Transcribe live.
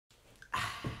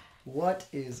What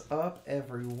is up,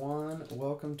 everyone?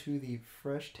 Welcome to the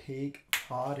Fresh Take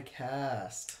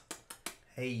podcast.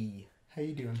 Hey. How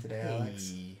you doing today,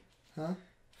 Alex? Huh? I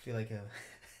feel like I'm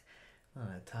on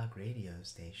a talk radio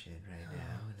station right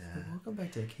now. And, welcome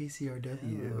back to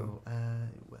KCRW.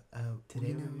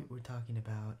 Today we're talking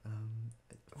about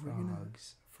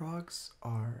frogs. Frogs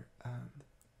are,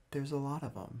 there's a lot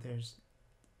of them. There's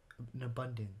an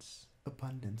abundance.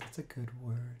 Abundance, that's a good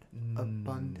word.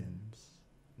 Abundance.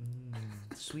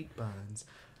 Sweet buns.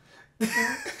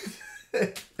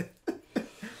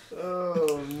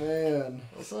 Oh, man.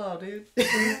 What's up, dude?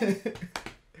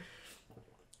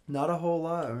 Not a whole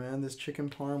lot, man. This chicken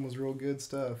parm was real good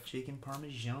stuff. Chicken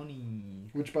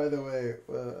parmesan. Which, by the way,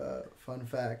 fun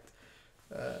fact,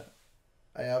 I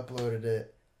uploaded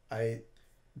it. I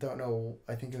don't know.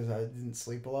 I think it was I didn't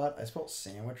sleep a lot. I spelled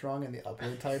sandwich wrong in the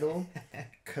upload title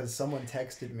because someone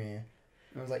texted me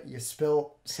and was like, "You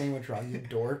spelled sandwich wrong, you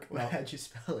dork." Well, how'd you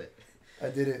spell it? I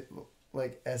did it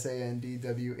like Sandwhich.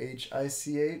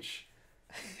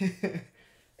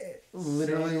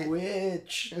 Literally,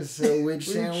 sandwich.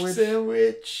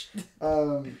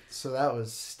 So that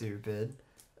was stupid.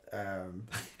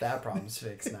 That problem's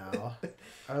fixed now.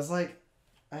 I was like,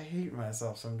 I hate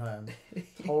myself sometimes.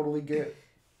 Totally good.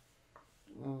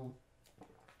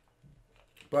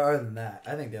 But other than that,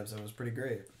 I think the episode was pretty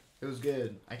great. It was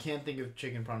good. I can't think of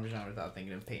chicken parmesan without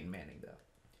thinking of Peyton Manning, though.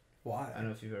 Why? I don't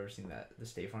know if you've ever seen the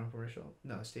State Farm commercial.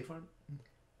 No, State Farm?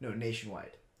 No,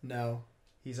 Nationwide. No.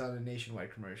 He's on a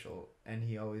Nationwide commercial, and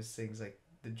he always sings, like,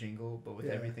 the jingle, but with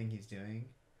everything he's doing.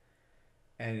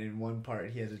 And in one part,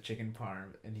 he has a chicken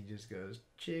parm, and he just goes,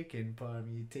 "Chicken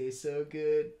parm, you taste so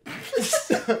good."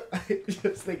 So I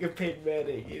just think of Peyton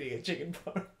Manning eating a chicken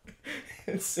parm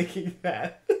and singing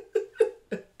that.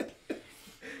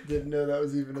 Didn't know that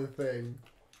was even a thing.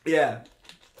 Yeah.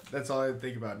 That's all I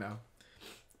think about now.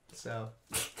 So.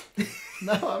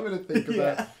 Now I'm going to think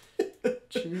about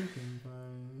chicken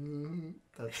parm.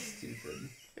 That's stupid.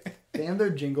 Damn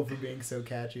their jingle for being so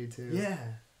catchy, too.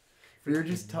 Yeah. We were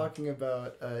just talking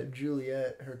about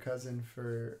Juliet, her cousin,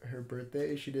 for her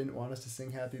birthday. She didn't want us to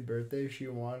sing Happy Birthday. She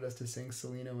wanted us to sing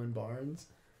Celino and Barnes.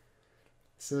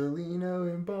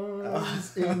 Celino and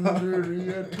Barnes, injury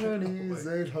attorneys,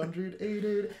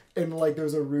 888. And, like, there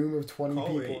was a room of 20 Call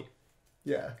people. 8.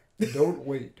 Yeah. Don't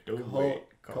wait.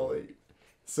 Call 8.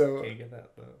 So, Can't get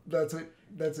that, though. that's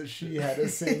what she had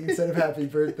us sing instead of Happy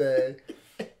Birthday.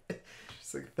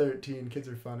 She's like 13. Kids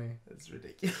are funny. That's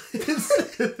ridiculous.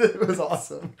 It was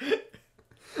awesome.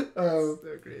 So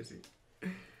crazy.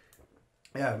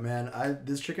 Yeah, man.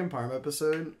 This chicken parm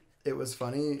episode, it was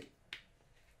funny.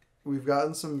 We've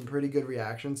gotten some pretty good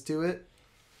reactions to it.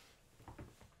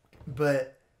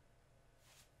 But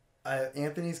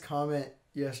Anthony's comment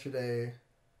yesterday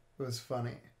was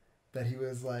funny. That he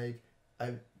was like,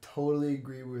 I totally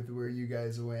agree with where you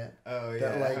guys went. Oh, yeah.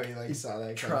 That, like, how you, like, saw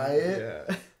that try coming. it. Yeah.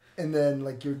 And then,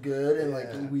 like, you're good. And, Yeah.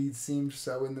 like, we seemed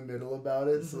so in the middle about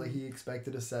it. So, like, he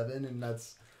expected a 7. And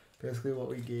that's basically what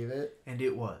we gave it. And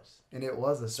it was. And it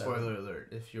was a 7. Spoiler alert,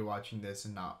 if you're watching this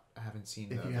and haven't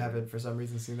seen If you haven't, for some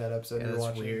reason, seen that episode, yeah, you're that's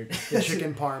watching weird. the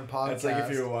Chicken Parm podcast. That's like if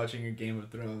you were watching a Game of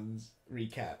Thrones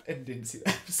recap and didn't see the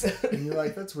episode. And you're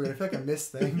like, that's weird. I feel like I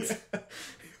missed things. Yeah.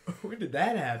 When did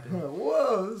that happen?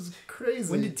 Whoa, this is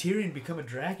crazy. When did Tyrion become a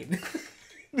dragon?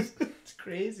 It's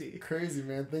crazy. Crazy,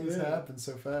 man. Things happen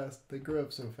so fast. They grow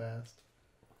up so fast.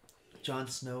 Jon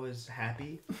Snow is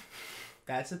happy?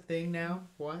 That's a thing now?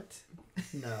 What?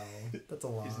 No, that's a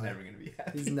lie. He's never going to be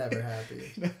happy. He's never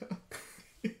happy. No.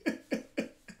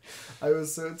 I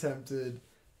was so tempted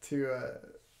to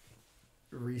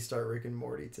restart Rick and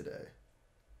Morty today.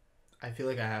 I feel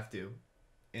like I have to.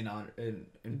 In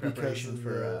preparation because of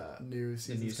for the new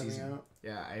seasons coming out.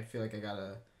 Yeah, I feel like I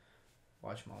gotta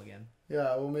watch them all again.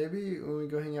 Yeah, well, maybe when we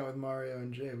go hang out with Mario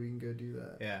and Jay, we can go do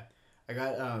that. Yeah, I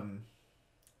got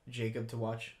Jacob to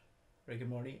watch Rick and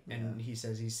Morty, and he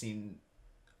says he's seen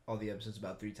all the episodes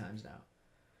about 3 times now.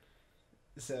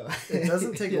 So it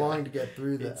doesn't take long to get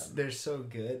through them. They're so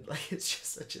good. Like, it's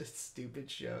just such a stupid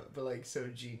show, but like so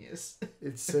genius.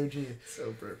 It's so genius.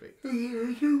 So perfect.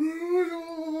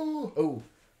 Oh,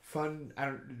 fun. I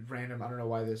don't know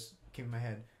why this came in my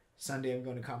head. Sunday I'm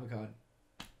going to Comic-Con.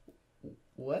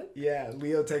 What? Yeah,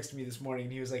 Leo texted me this morning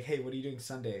and he was like, "Hey, what are you doing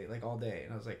Sunday? Like all day?"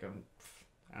 And I was like,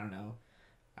 I don't know.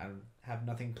 I have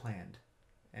nothing planned.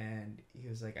 And he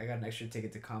was like, "I got an extra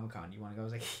ticket to Comic-Con. You want to go?" I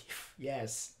was like,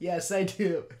 Yes, I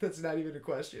do. That's not even a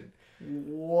question.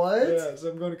 What? Yeah, so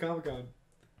I'm going to Comic-Con.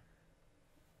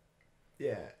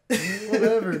 Yeah.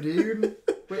 Whatever, dude.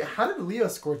 Wait, how did Leo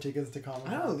score tickets to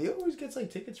Comic-Con? I don't know. Leo always gets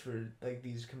like tickets for like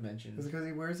these conventions. Is it because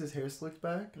he wears his hair slicked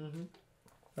back? Mm-hmm.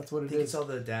 That's what I it think is. it's all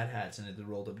the dad hats and the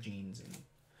rolled up jeans and.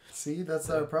 See, that's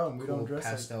our problem. We Cool don't dress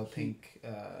pastel like pink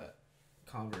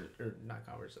Converse or not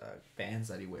Converse Vans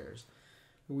that he wears.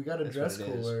 We gotta That's dress what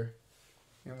it is. cooler,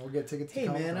 and we'll get tickets. Hey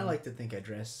to man, I Comic-Con. like to think I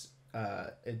dress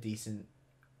decently.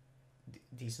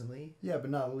 Yeah, but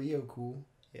not Leo cool.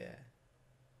 Yeah.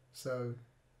 So,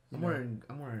 I'm wearing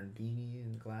a beanie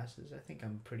and glasses. I think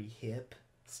I'm pretty hip.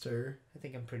 Stir. I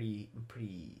think I'm pretty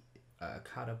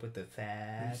caught up with the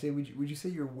fad. Would you say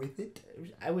you're with it?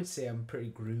 I would say I'm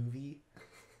pretty groovy.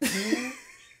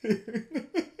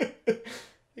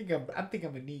 I think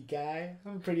I'm a neat guy.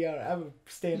 I'm pretty alright. I'm a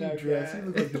standout dress. guy. You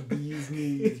look like the bee's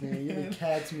knees, man. You're the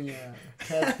cat's meow.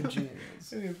 Cat's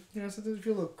pajamas. You know, sometimes I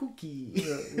feel a little kooky.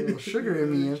 A little sugar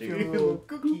in me. I feel a little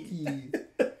kooky.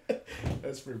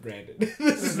 That's for Brandon.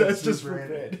 That's just for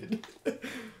Brandon.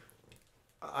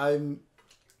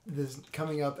 This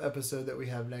coming up episode that we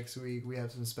have next week, we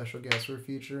have some special guests we're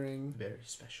featuring. Very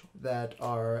special. That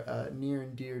are near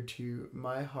and dear to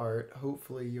my heart.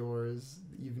 Hopefully yours.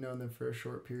 You've known them for a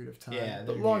short period of time. Yeah,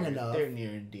 but long near, enough. They're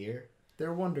near and dear.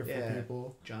 They're wonderful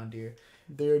people. John Deere.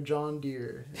 They're John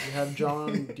Deere. We have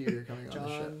John Deere coming on the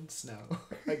show. John Snow.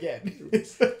 Again.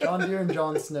 John Deere and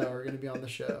Jon Snow are going to be on the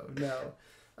show. No.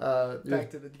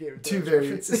 Back to the Game of two Thrones very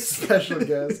references. special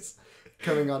guests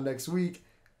coming on next week.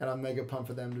 And I'm mega pumped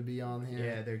for them to be on here.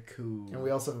 Yeah, they're cool. And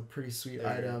we also have a pretty sweet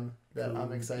item that cool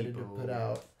I'm excited people. to put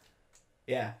out.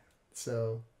 Yeah.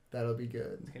 So that'll be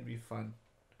good. It's going to be fun.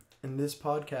 And this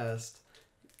podcast,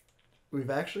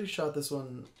 we've actually shot this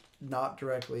one not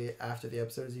directly after the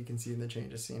episode, as you can see in the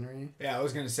change of scenery. Yeah, I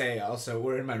was going to say also,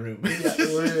 we're in my room. Yeah,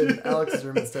 we're in Alex's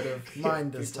room instead of mine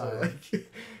this time.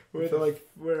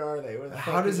 Where are they?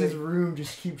 How does his room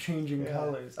just keep changing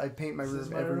colors? I paint my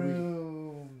room every week.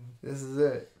 This is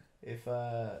it. If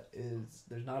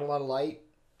there's not a lot of light,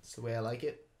 it's the way I like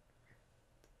it.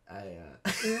 I've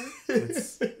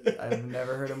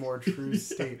never heard a more true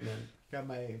statement. Got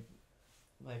my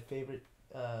favorite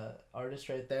artist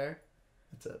right there.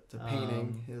 It's a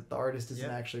painting. The artist isn't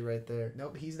actually right there.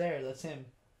 Nope, he's there. That's him,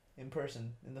 in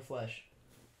person, in the flesh.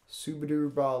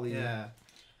 Subaru Bali. Yeah,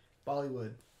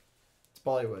 Bollywood. It's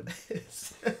Bollywood.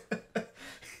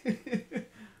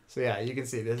 So yeah, you can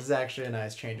see this is actually a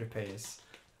nice change of pace.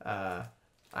 I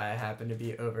happen to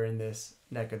be over in this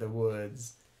neck of the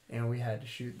woods, and we had to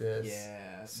shoot this.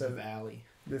 Yeah, so the valley.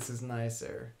 This is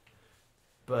nicer,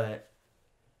 but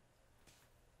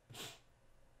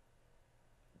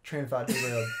train of thought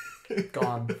derailed,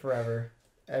 gone forever.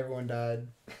 Everyone died.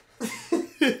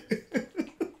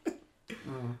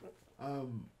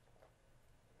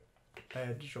 I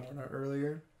had DiGiorno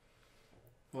earlier.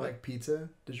 What? Like pizza,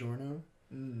 DiGiorno.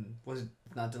 Was it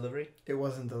not delivery? It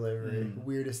wasn't delivery.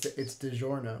 Weirdest. It's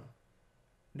DiGiorno.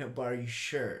 No, but are you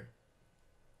sure?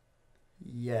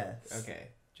 Yes. Okay,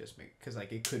 just because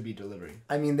it could be delivery.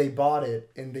 I mean, they bought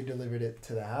it and they delivered it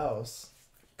to the house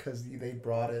because they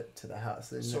brought it to the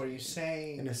house. So are you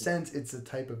saying? In a sense, it's a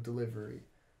type of delivery.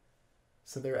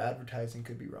 So their advertising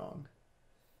could be wrong.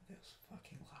 Those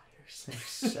fucking liars.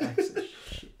 Sacks of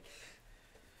shit.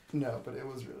 No, but it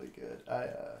was really good.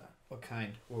 What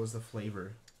kind? What was the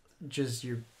flavor? Just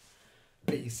your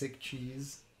basic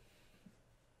cheese.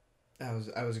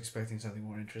 I was expecting something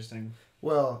more interesting.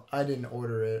 Well, I didn't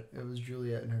order it. It was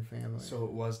Juliet and her family. So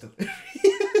it was delivery.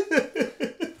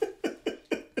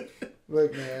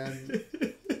 Look, man,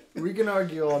 we can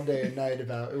argue all day and night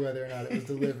about whether or not it was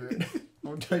delivered.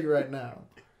 I'll tell you right now.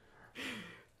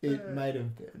 It might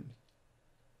have been.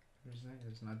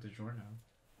 It's not DiGiorno.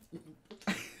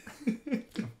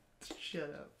 Shut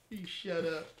up. You shut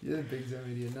up. You're the big Zoe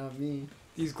idiot, not me.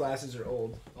 These glasses are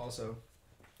old, also.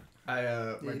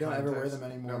 You don't ever wear them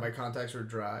anymore. No, my contacts were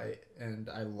dry, and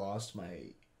I lost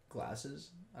my glasses.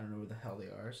 I don't know where the hell they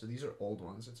are. So these are old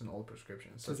ones. It's an old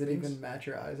prescription. So does it even match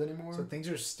your eyes anymore? So things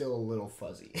are still a little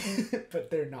fuzzy, but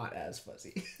they're not as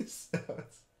fuzzy.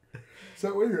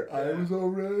 So where your eye was all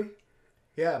red?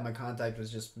 Yeah, my contact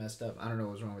was just messed up. I don't know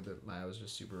what was wrong with it. My eye was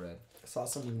just super red. I saw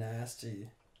some nasty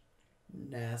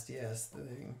ass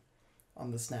thing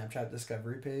on the Snapchat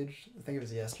discovery page. I think it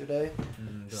was yesterday.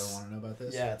 Do I want to know about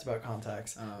this? Yeah, it's about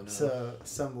contacts. Oh, no. So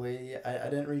some lady, I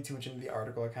didn't read too much into the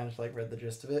article. I kind of read the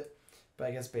gist of it. But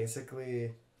I guess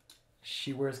basically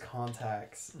she wears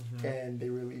contacts and they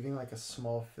were leaving a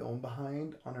small film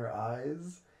behind on her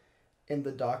eyes. And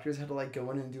the doctors had to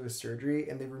go in and do a surgery,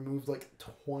 and they removed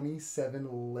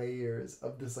 27 layers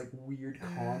of this weird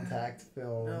contact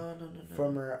film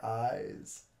from her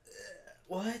eyes.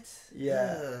 What?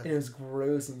 Yeah. And it was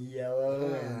gross and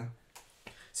yellow. And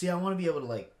see, I want to be able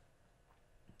to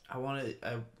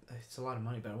it's a lot of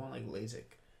money, but I want LASIK.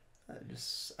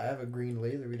 I have a green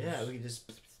laser. We could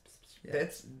just. Yeah.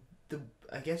 That's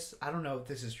I guess I don't know if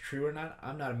this is true or not.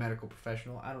 I'm not a medical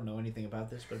professional. I don't know anything about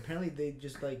this, but apparently they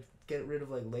just like get rid of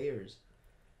like layers.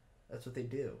 That's what they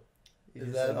do.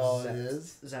 Is that all it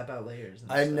is? Zap out layers.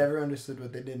 I never understood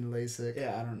what they did in LASIK.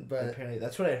 Yeah, I don't. But apparently,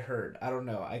 that's what I heard. I don't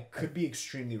know. I could be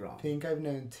extremely wrong. I think I've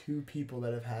known 2 people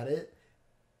that have had it,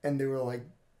 and they were like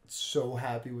so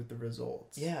happy with the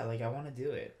results. Yeah, like I want to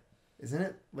do it. Isn't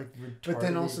it like? But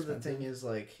then also expensive? The thing is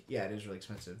like, yeah, it is really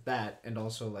expensive. That and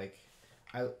also like,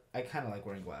 I kind of like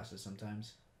wearing glasses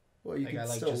sometimes. Well, you can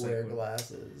still wear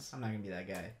glasses. I'm not gonna be that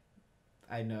guy.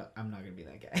 I know I'm not gonna be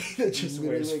that guy that just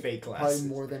wears like fake glasses.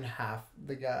 Probably more than half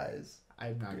the guys.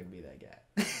 I'm not gonna be that guy.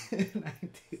 I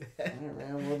do that. All right,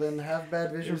 man. Well, then have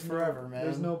bad vision forever, man.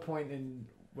 There's no point in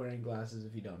wearing glasses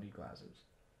if you don't need glasses.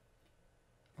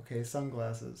 Okay,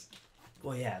 sunglasses.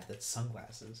 Well, yeah, that's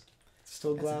sunglasses. It's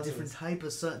still glasses. That's a different type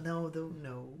of sun. No,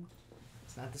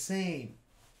 it's not the same.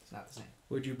 It's not the same.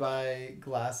 Would you buy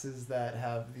glasses that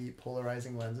have the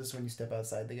polarizing lenses when you step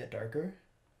outside? They get darker.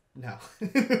 No,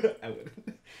 I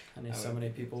wouldn't. I know so many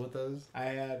people with those. I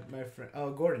had my friend.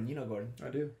 Oh, Gordon. You know Gordon. I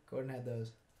do. Gordon had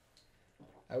those.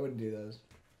 I wouldn't do those.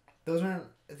 Those aren't.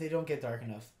 They don't get dark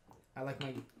enough. I like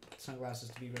my sunglasses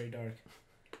to be very dark.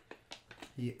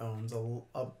 He owns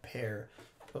a pair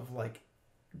of like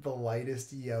the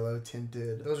lightest yellow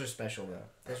tinted. Those are special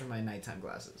though. Those are my nighttime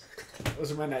glasses.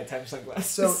 Those are my nighttime sunglasses.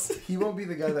 So he won't be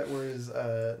the guy that wears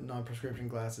non-prescription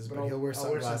glasses, but he'll wear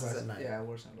sunglasses at night. Yeah, I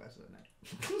wear sunglasses at night.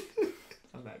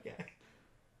 I'm that guy.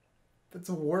 That's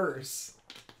worse.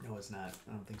 No, it's not.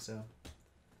 I don't think so.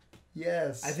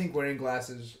 Yes. I think wearing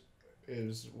glasses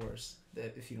is worse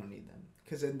if you don't need them.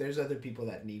 Because then there's other people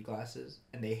that need glasses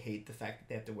and they hate the fact that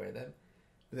they have to wear them.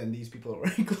 But then these people are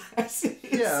wearing glasses.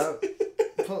 Yeah.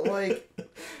 But like,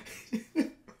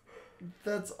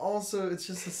 that's also, it's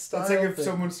just a style. It's like if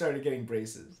someone started getting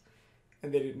braces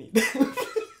and they didn't need them.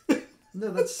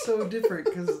 No, that's so different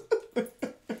because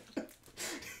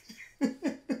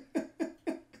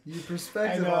your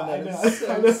perspective on that is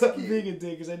so I know skewed. I'm being a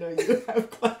dick because I know you have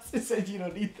glasses and you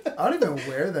don't need them. I don't even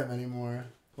wear them anymore.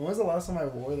 When was the last time I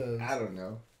wore those? I don't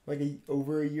know. Like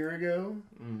over a year ago?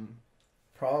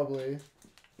 Probably.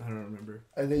 I don't remember.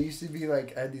 They used to be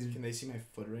like, I had these... Can they see my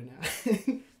foot right now?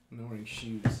 I'm not wearing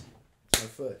shoes. It's my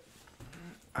foot.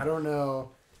 I don't know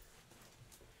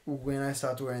when I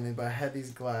stopped wearing them, but I had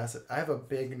these glasses. I have a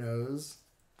big nose.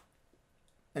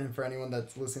 And for anyone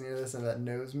that's listening to this and that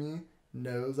knows me,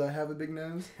 knows I have a big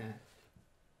nose.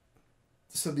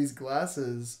 So these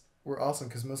glasses were awesome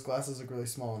because most glasses look really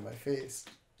small on my face.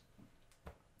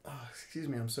 Oh, excuse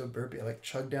me, I'm so burpy. I like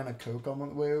chugged down a Coke on the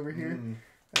way over here.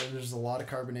 And there's a lot of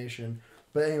carbonation.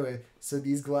 But anyway, so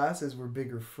these glasses were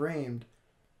bigger framed.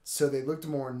 So they looked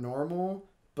more normal,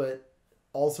 but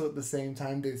also at the same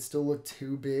time, they still looked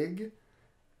too big.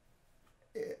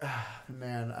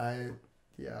 Man, I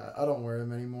don't wear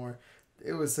them anymore.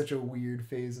 It was such a weird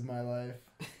phase of my life.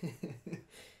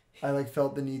 I like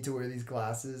felt the need to wear these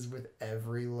glasses with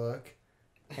every look,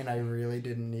 and I really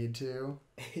didn't need to.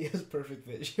 He has perfect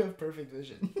vision. You have perfect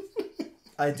vision.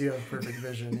 I do have perfect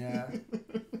vision, yeah.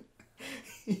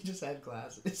 He just had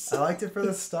glasses. I liked it for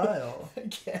the style. I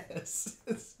guess.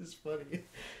 It's just funny.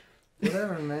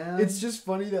 Whatever, man. It's just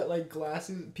funny that, like,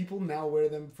 glasses, people now wear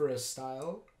them for a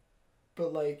style,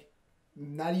 but, like,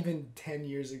 not even 10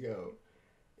 years ago,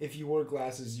 if you wore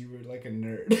glasses, you were, like, a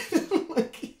nerd.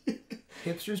 Like,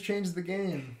 hipsters changed the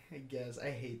game. I guess.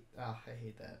 I hate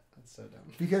that. That's so dumb.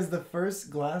 Because the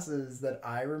first glasses that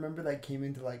I remember that came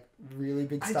into like really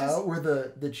big style were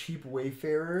the cheap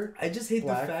Wayfarer. I just hate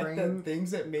the fact that things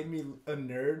that made me a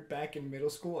nerd back in middle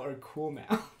school are cool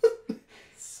now.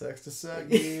 Sucks to suck,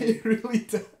 dude. It really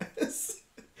does.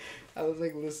 I was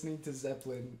like listening to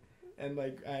Zeppelin and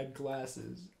like I had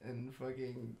glasses and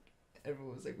fucking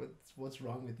everyone was like, what's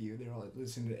wrong with you? They're all like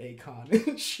listening to Akon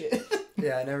and shit.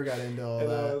 Yeah, I never got into all and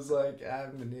that. I was like,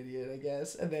 I'm an idiot, I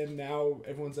guess. And then now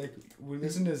everyone's like, we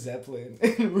listen to Zeppelin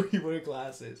and we wear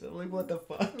glasses. I'm like, what the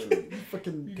fuck?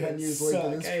 Fucking 10 years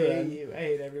later, this I trend. hate you. I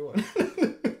hate everyone.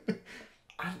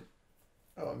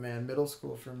 Oh man, middle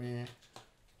school for me.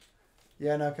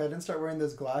 Yeah, no, 'cause I didn't start wearing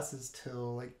those glasses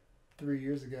till like 3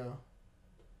 years ago.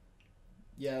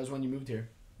 Yeah, it was when you moved here.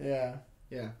 Yeah.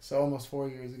 Yeah. So almost 4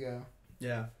 years ago.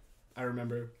 Yeah. I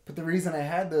remember. But the reason I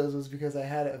had those was because I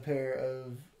had a pair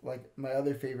of like my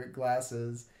other favorite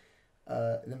glasses.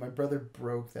 And then my brother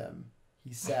broke them.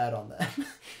 He sat on them.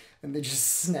 And they just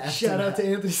snapped. Shout out to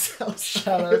Anthony Salazar.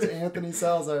 Shout out to Anthony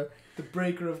Salazar. The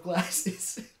breaker of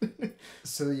glasses.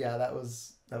 So yeah, that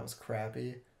was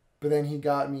crappy. But then he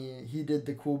did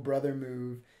the cool brother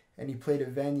move and he played a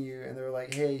venue, and they were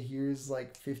like, hey, here's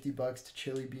like $50 to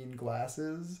Chili Bean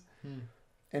glasses.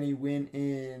 And he went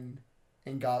in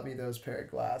and got me those pair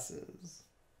of glasses,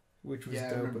 which was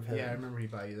dope of him. Yeah, I remember he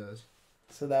bought you those.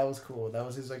 So that was cool. That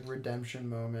was his like redemption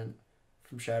moment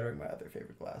from shattering my other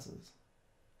favorite glasses.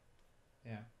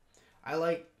 Yeah.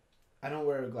 I don't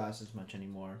wear glasses much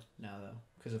anymore now though,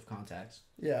 because of contacts.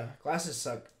 Yeah. Glasses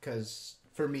suck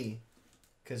for me,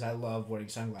 because I love wearing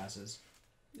sunglasses.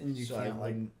 And you can't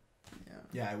like...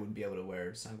 Yeah, I wouldn't be able to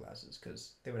wear sunglasses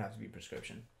because they would have to be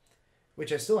prescription.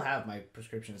 Which I still have my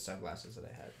prescription sunglasses that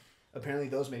I had. Apparently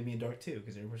those made me dark too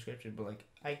because they were prescription, but like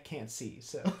I can't see,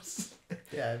 so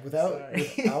yeah, without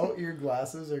your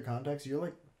glasses or contacts, you're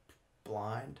like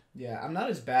blind. Yeah, I'm not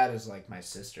as bad as like my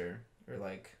sister or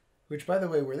like. Which, by the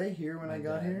way, were they here when I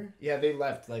got here? Yeah, they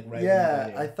left like right.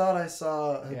 Yeah, I thought I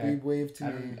saw Habib wave to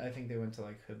me. I think they went to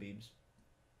like Habib's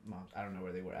mom. I don't know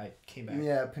where they were. I came back.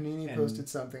 Yeah, Panini posted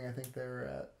something. I think they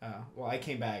were at. Well, I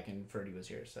came back and Ferdy was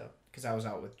here, so because I was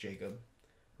out with Jacob.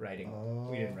 Writing. Oh.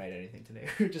 We didn't write anything today.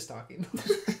 We were just talking.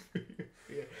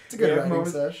 It's a good writing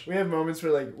session. We have moments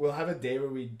where like we'll have a day where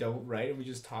we don't write and we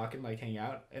just talk and like hang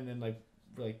out, and then like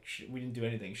we didn't do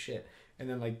anything shit, and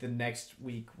then like the next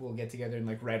week we'll get together and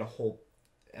like write a whole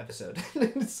episode.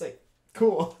 It's like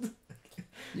cool.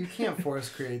 You can't force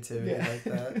creativity like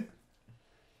that.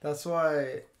 That's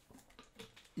why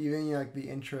even like the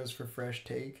intros for Fresh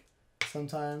Take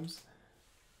sometimes.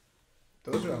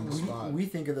 Those are on the spot. We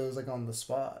think of those like on the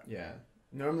spot. Yeah.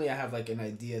 Normally I have like an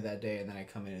idea that day and then I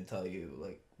come in and tell you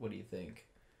like, what do you think?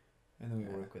 And then we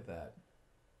work with that.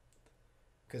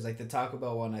 Because like the Taco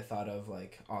Bell one I thought of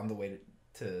like on the way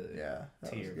to that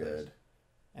to was your good. place.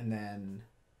 And then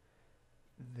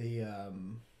the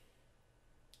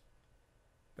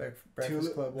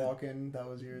Breakfast Club walk-in, that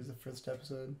was yours, the first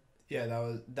episode. Yeah,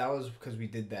 that was because we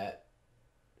did that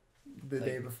the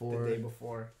day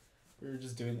before. We were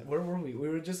just doing... Where were we? We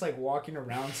were just, like, walking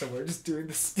around somewhere, just doing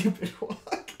the stupid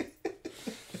walk.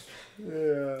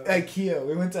 Yeah. IKEA.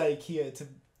 We went to IKEA to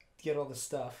get all the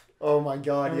stuff. Oh, my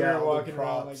God, and yeah. We were walking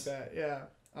around like that, yeah.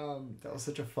 That was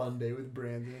such a fun day with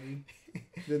Brandon.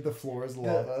 Did the floors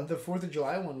lava. The 4th of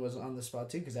July one was on the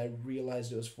spot, too, because I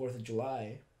realized it was 4th of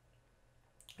July.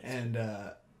 And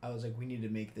I was like, we need to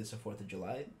make this a 4th of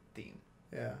July theme.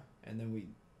 Yeah. And then we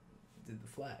did the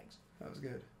flags. That was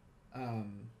good.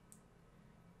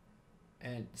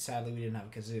 And sadly, we didn't have a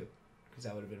kazoo, because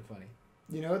that would have been funny.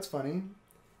 You know what's funny?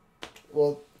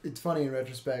 Well, it's funny in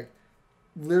retrospect.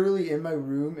 Literally in my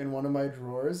room, in one of my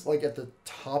drawers, like at the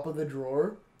top of the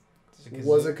drawer,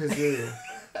 was a kazoo.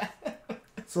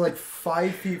 So like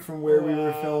 5 feet from where we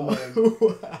were filming,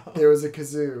 there was a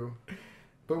kazoo.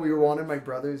 But we wanted my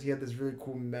brother's. He had this really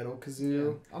cool metal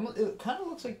kazoo. Yeah. It kind of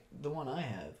looks like the one I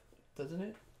have, doesn't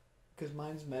it? Because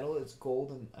mine's metal. It's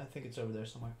gold, and I think it's over there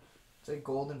somewhere. It's like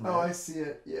gold and red. Oh, I see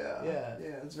it. Yeah. Yeah.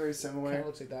 Yeah, it's very similar. Kind of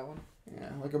looks like that one.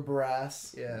 Yeah, like a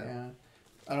brass. Yeah.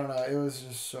 I don't know. It was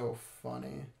just so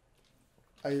funny.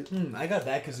 I got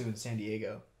that kazoo in San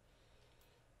Diego.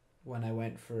 When I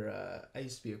went for, I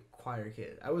used to be a choir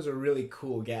kid. I was a really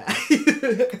cool guy.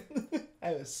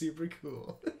 I was super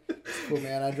cool. Cool,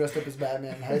 man. I dressed up as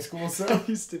Batman in high school, so. I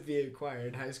used to be a choir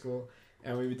in high school.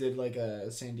 And we did like a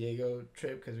San Diego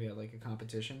trip because we had like a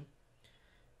competition.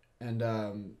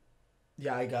 And,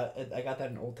 yeah, I got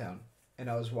that in Old Town, and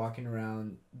I was walking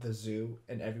around the zoo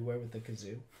and everywhere with the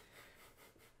kazoo,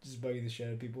 just bugging the shit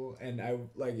out of people. And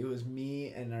it was me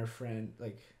and our friend.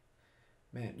 Like,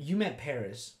 man, you met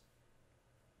Paris.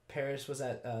 Paris was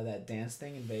at that dance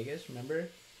thing in Vegas. Remember?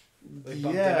 We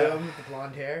bumped into him with the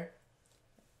blonde hair.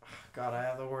 God, I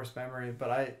have the worst memory,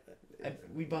 but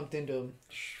we bumped into him.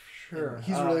 Sure.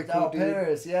 He's really cool, dude.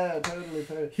 Paris, yeah, totally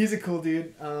Paris. He's a cool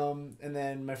dude. And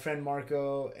then my friend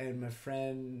Marco and my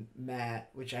friend Matt,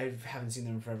 which I haven't seen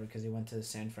them forever because they went to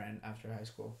San Fran after high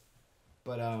school.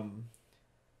 But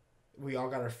we all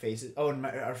got our faces. Oh, and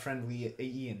our friend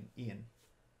Ian.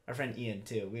 Our friend Ian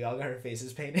too. We all got our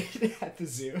faces painted at the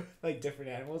zoo, like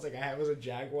different animals. Like I was a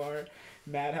jaguar.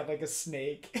 Matt had like a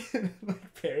snake. And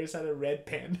like Paris had a red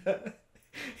panda.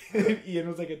 And Ian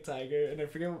was like a tiger, and I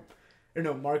forget. Or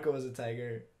no, Marco was a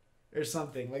tiger, or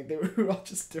something. Like we were all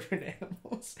just different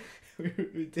animals.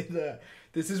 We did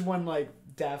this is when like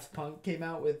Daft Punk came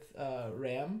out with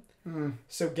Ram.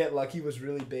 So Get Lucky was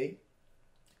really big,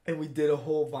 and we did a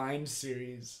whole Vine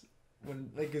series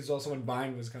when like it was also when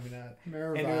Vine was coming out.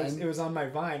 It was on my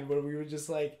Vine where we were just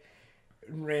like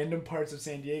in random parts of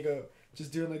San Diego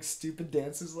just doing like stupid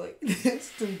dances like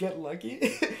this to Get Lucky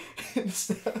and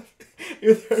stuff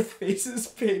with our faces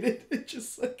painted,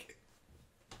 just like.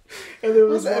 And there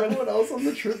Was was one, everyone else on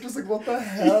the trip just like, what the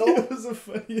hell? it was the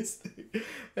funniest thing.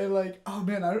 And like, oh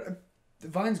man, the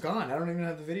Vine's gone. I don't even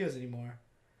have the videos anymore.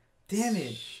 Damn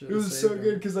it. Should've It was saved so them.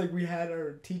 good because like we had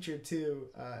our teacher too.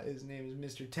 His name is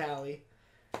Mr. Tally.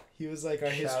 He was like our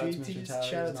Shout out history to Mr. teacher. Tally,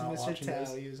 Shout who's out not to Mr. watching this.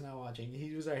 Tally. He was not watching.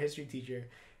 He was our history teacher.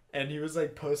 And he was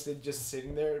like posted just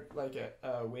sitting there like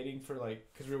waiting for like,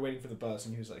 because we were waiting for the bus,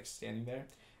 and he was like standing there.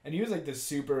 And he was like this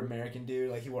super American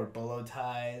dude. Like he wore bolo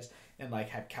ties and like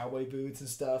had cowboy boots and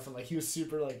stuff. And like he was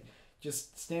super like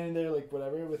just standing there like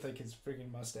whatever with like his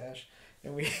freaking mustache.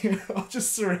 And we were all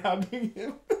just surrounding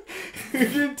him. We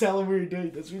didn't tell him we were doing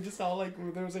this. We just all like,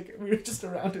 there was like, we were just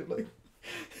around him like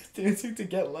dancing to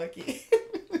Get Lucky.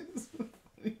 It was the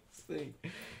funniest thing.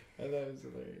 I thought it was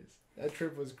hilarious. That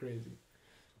trip was crazy.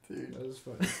 Dude. That was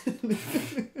fun.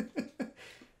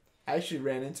 I actually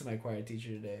ran into my choir teacher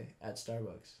today at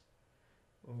Starbucks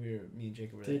when me and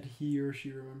Jacob were there. Did he or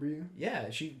she remember you? Yeah,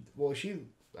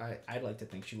 I'd like to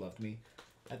think she loved me.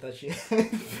 I thought she,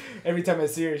 every time I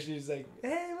see her, she's like,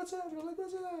 hey, what's up? I'm like,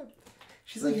 what's up?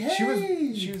 She's like,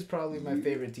 hey! She was probably my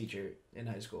favorite teacher in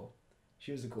high school.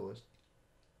 She was the coolest.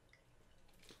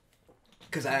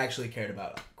 Because I actually cared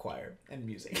about choir and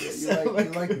music. Yeah, So,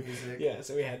 you like music. Yeah,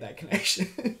 so we had that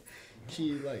connection.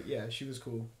 She was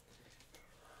cool.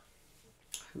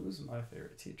 Who was my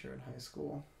favorite teacher in high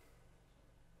school?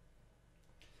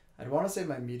 I'd want to say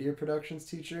my media productions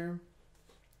teacher,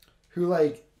 who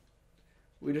like,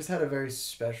 we just had a very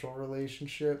special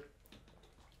relationship.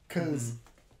 Because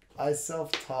I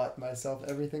self-taught myself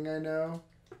everything I know.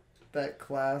 That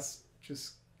class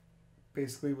just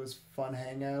basically was fun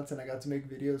hangouts, and I got to make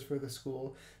videos for the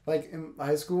school. Like in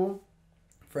high school,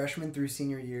 freshman through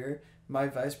senior year, my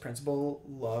vice principal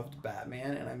loved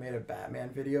Batman, and I made a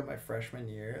Batman video my freshman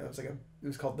year. It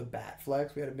was called the Bat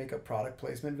Flex. We had to make a product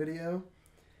placement video.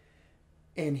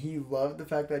 And he loved the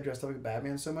fact that I dressed up like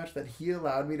Batman so much that he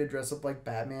allowed me to dress up like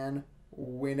Batman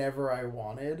whenever I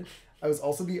wanted. I was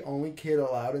also the only kid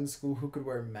allowed in school who could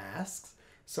wear masks.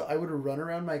 So I would run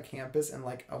around my campus in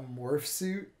like a morph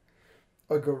suit,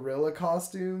 a gorilla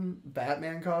costume,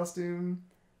 Batman costume.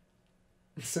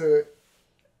 So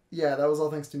yeah, that was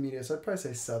all thanks to media. So I'd probably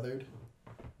say Southard.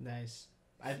 Nice.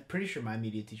 I'm pretty sure my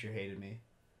media teacher hated me.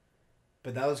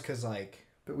 But that was because like...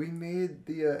 But we made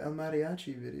the El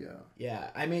Mariachi video. Yeah,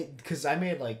 I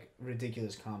made like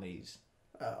ridiculous comedies.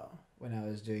 Oh. When I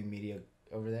was doing media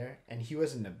over there. And he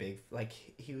wasn't a big... Like,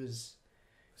 he was...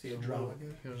 Was he a drama guy?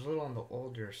 He was a little on the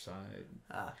older side.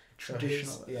 So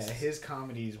Traditionalist. his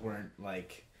comedies weren't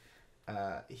like...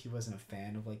 he wasn't a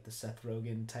fan of like the Seth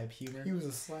Rogen type humor. He was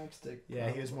a slapstick.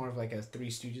 Yeah, he was more of like a Three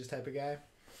Stooges type of guy.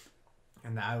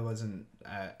 And I wasn't...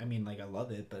 I mean, like, I love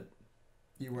it, but...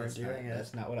 You weren't doing it.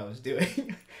 That's not what I was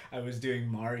doing. I was doing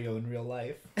Mario in real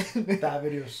life. That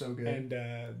video is so good. And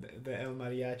the El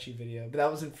Mariachi video. But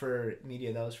that wasn't for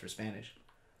media, that was for Spanish.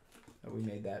 We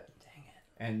made that. Dang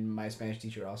it. And my Spanish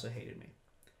teacher also hated me.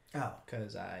 Oh.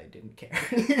 Because I didn't care.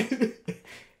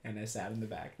 And I sat in the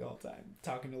back the whole time,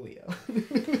 talking to Leo.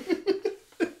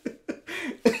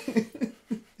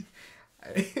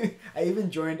 I even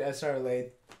joined SRLA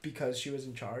because she was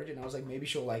in charge, and I was like, maybe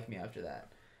she'll like me after that.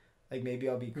 Like, maybe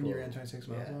I'll be cool. When you ran 26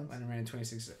 miles once? When I ran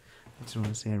 26... I just want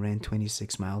to say I ran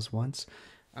 26 miles once.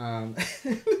 And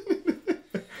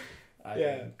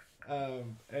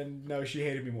no, she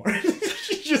hated me more.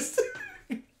 She just...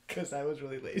 Because I was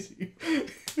really lazy.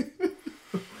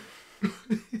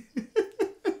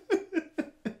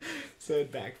 So it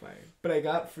backfired. But I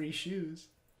got free shoes.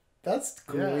 That's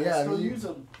cool. Yeah, I still use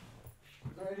them.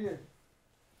 Right here.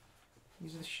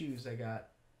 These are the shoes I got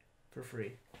for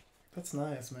free. That's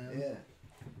nice, man. Yeah.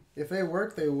 If they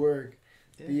work, they work.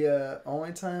 Yeah. The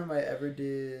only time I ever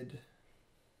did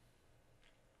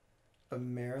a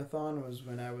marathon was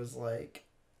when I was like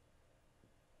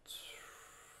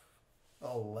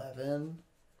 11.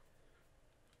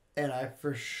 And I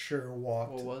for sure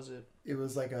walked. What was it? It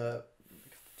was like a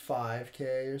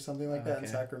 5K or something like that in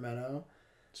Okay. Sacramento.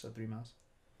 So 3 miles.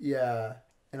 Yeah.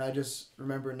 And I just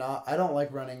remember I don't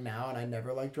like running now, and I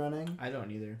never liked running. I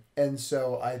don't either. And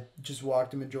so I just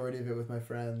walked a majority of it with my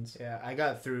friends. Yeah, I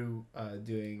got through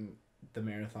doing the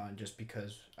marathon just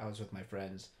because I was with my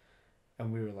friends.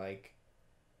 And we were like,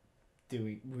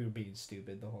 we were being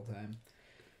stupid the whole time.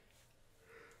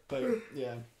 But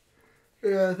yeah.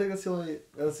 Yeah, I think that's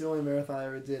the only marathon I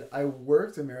ever did. I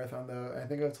worked a marathon though. I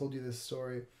think I've told you this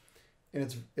story,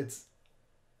 and it's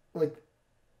like,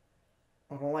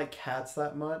 I don't like cats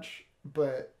that much,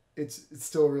 but it's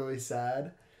still really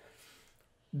sad.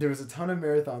 There was a ton of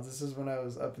marathons. This is when I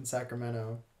was up in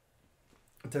Sacramento,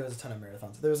 There was a ton of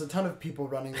marathons. There was a ton of people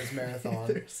running this marathon.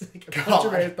 There's like a bunch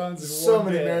of marathons. So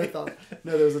many marathons.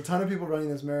 No, there was a ton of people running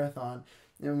this marathon,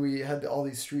 and we had all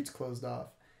these streets closed off.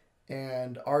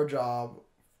 And our job,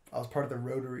 I was part of the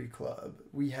Rotary Club.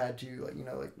 We had to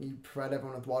you provide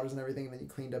everyone with waters and everything, and then you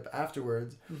cleaned up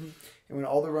afterwards. Mm-hmm. And when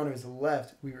all the runners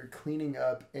left, we were cleaning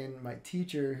up, and my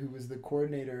teacher, who was the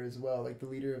coordinator as well, like the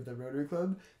leader of the Rotary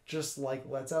Club, just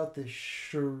lets out this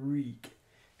shriek.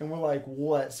 And we're like,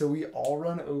 what? So we all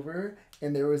run over,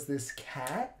 and there was this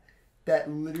cat that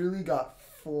literally got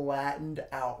flattened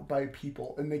out by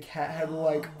people. And the cat had,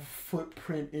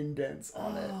 footprint indents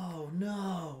on it. Oh,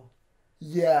 no.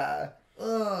 Yeah.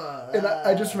 And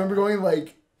I just remember going,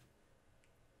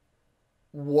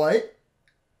 what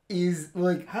is,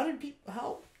 How did people...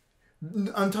 How...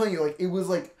 I'm telling you, it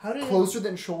was, how did closer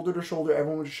than shoulder to shoulder.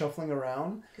 Everyone was shuffling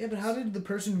around. Yeah, but how did the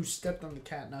person who stepped on the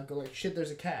cat not go, shit,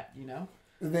 there's a cat, you know?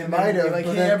 They might have,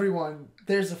 hey, everyone,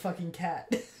 there's a fucking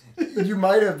cat. You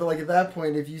might have, but at that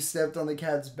point, if you stepped on the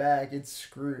cat's back, it's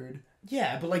screwed.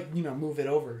 Yeah, but move it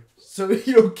over so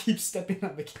you don't keep stepping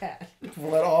on the cat.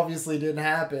 Well, that obviously didn't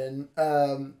happen.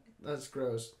 That's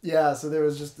gross. Yeah, so there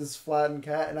was just this flattened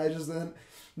cat, and I just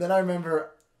then I remember,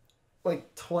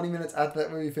 20 minutes after that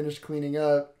when we finished cleaning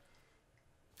up,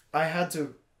 I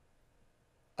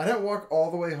didn't walk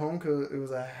all the way home because it was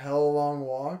a hell long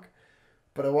walk.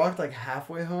 But I walked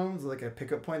halfway home. It was a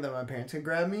pickup point that my parents could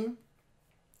grab me.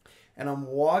 And I'm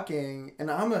walking,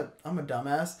 and I'm a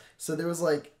dumbass. So there was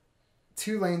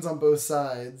 2 lanes on both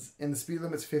sides, and the speed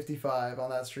limit's 55 on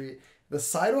that street. The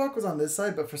sidewalk was on this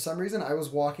side, but for some reason I was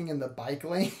walking in the bike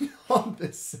lane on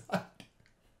this side.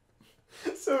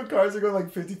 So cars are going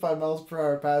 55 miles per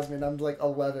hour past me, and I'm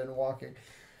 11 walking.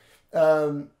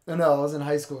 No, I was in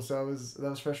high school, so that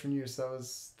was freshman year, so I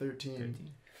was 13.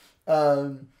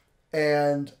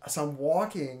 And so I'm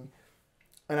walking,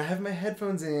 and I have my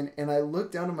headphones in, and I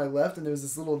look down to my left, and there's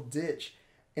this little ditch,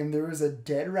 and there was a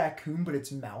dead raccoon, but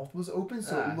its mouth was open,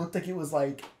 so it looked like it was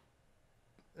and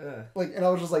I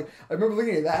was just I remember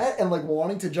looking at that and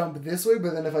wanting to jump this way,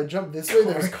 but then if I jump this way,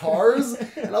 there's cars,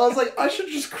 and I was I should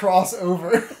just cross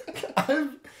over.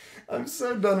 I'm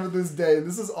so done with this day.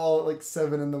 This is all at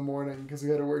 7 in the morning because we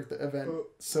had to work the event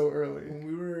so early. When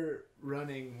we were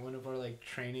running one of our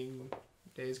training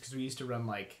days, because we used to run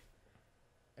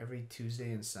every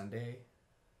Tuesday and Sunday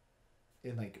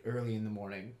in early in the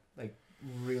morning,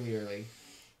 really early.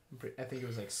 I think it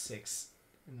was 6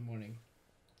 in the morning.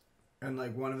 And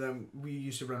one of them, we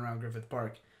used to run around Griffith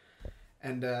Park,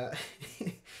 and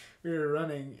we were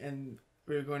running, and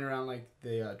we were going around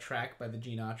the track by the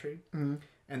Gene Autry,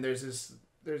 and there's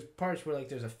parts where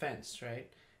there's a fence,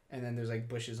 right, and then there's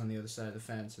bushes on the other side of the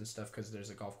fence and stuff because there's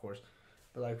a golf course,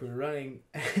 but we were running,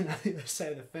 and on the other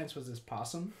side of the fence was this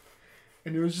possum,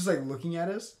 and it was just looking at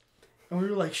us, and we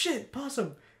were shit,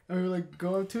 possum, and we would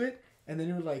go up to it, and then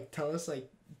it would tell us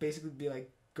basically be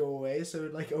go away, so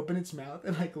it would open its mouth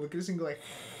and look at us and go and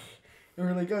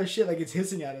we're oh shit, it's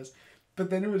hissing at us, but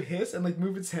then it would hiss and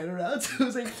move its head around, so it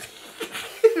was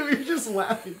we were just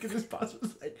laughing because this possum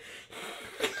was we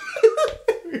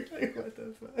were what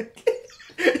the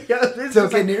fuck. Yeah, this so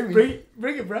okay, near me.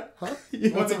 Bring it, bro. Huh?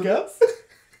 You want to go?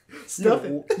 Stuff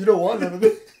it. You don't want none of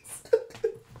it.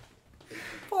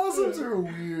 Possums are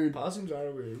weird. Possums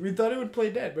are weird. We thought it would play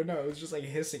dead, but no, it was just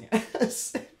hissing at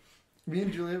us. Me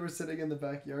and Juliet were sitting in the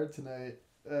backyard tonight.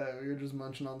 We were just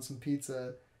munching on some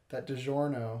pizza, that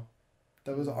DiGiorno,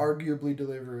 that was arguably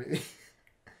delivery.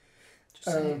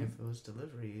 Just saying, if it was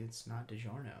delivery, it's not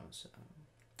DiGiorno, so...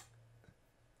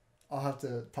 I'll have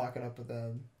to talk it up with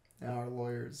them and our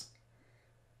lawyers.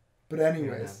 But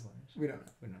anyways, we don't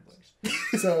have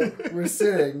lawyers. So we're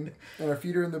sitting, and our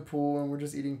feet are in the pool, and we're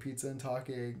just eating pizza and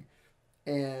talking.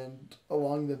 And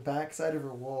along the back side of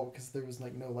her wall, because there was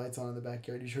no lights on in the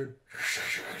backyard, you heard...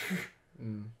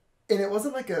 And it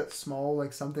wasn't a small,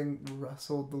 something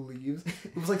rustled the leaves.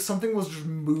 It was something was just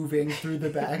moving through the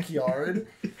backyard.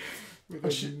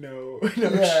 No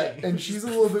yeah, shame. And she's a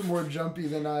little bit more jumpy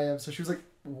than I am. So she was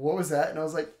what was that? And I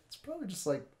was it's probably just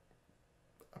a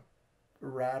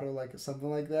rat or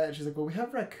something like that. And she's well, we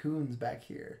have raccoons back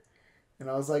here. And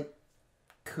I was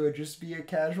could just be a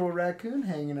casual raccoon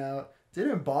hanging out.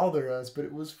 Didn't bother us, but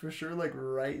it was for sure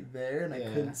right there, and I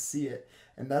couldn't see it.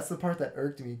 And that's the part that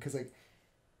irked me, because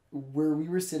where we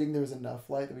were sitting, there was enough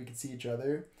light that we could see each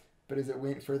other, but as it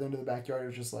went further into the backyard, it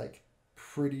was just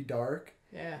pretty dark.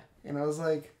 Yeah. And I was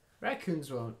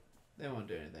raccoons won't do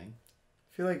anything.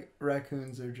 I feel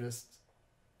raccoons are just...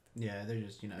 Yeah, they're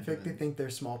just, I feel they think they're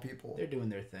small people. They're doing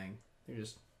their thing. They're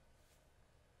just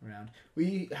around.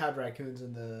 We have raccoons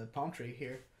in the palm tree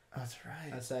here. That's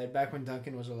right. Outside, back when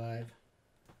Duncan was alive.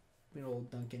 Good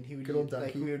old Duncan. He would Good old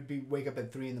like Dunky. we would be wake up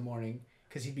at 3 a.m.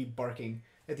 because he'd be barking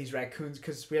at these raccoons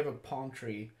because we have a palm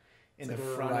tree in the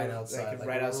front right of, outside, like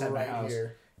right outside my right house,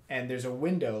 here. and there's a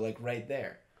window like right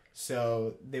there.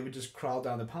 So they would just crawl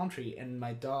down the palm tree, and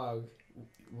my dog,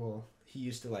 well, he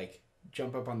used to like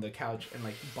jump up on the couch and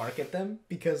like bark at them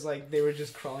because like they were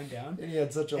just crawling down. And he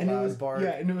had such a And loud bark.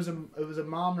 yeah, and it was a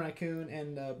mom raccoon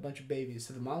and a bunch of babies.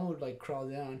 So the mom would like crawl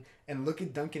down and look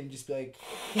at Duncan and just be like,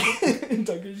 and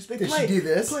Duncan would just be like, Did play, she do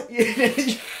this? play.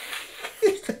 Yeah.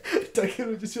 Duncan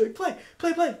would just be like, play,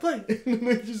 and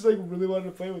they just like really wanted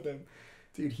to play with him.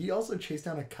 Dude, he also chased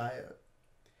down a coyote.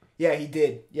 Yeah, he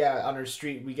did. Yeah, on our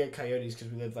street we get coyotes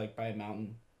because we live like by a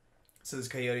mountain. So this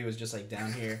coyote was just like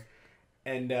down here,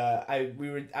 and we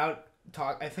were out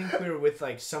I think we were with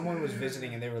like someone was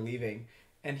visiting and they were leaving,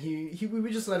 and we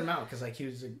would just let him out because like he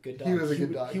was a good dog. He was a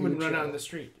good dog. He wouldn't run out on the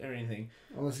street or anything.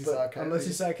 Unless he saw a coyote. Unless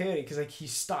he saw a coyote, because like he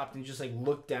stopped and just like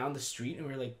looked down the street, and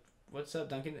we were like, "What's up,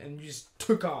 Duncan?" And he just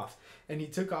took off. And he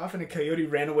took off, and a coyote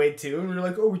ran away too. And we were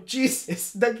like, "Oh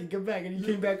Jesus, Duncan, come back!" And he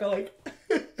came back all like,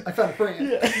 "I found a friend."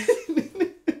 Yeah.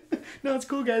 No, it's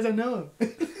cool, guys. I know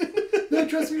him. No,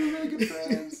 trust me, we're really good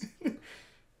friends.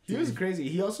 He was crazy.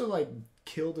 He also like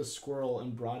killed a squirrel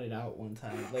and brought it out one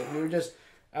time. Like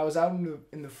I was out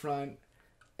in the front,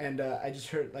 and I just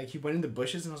heard like he went in the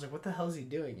bushes, and I was like, "What the hell is he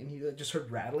doing?" And he like, just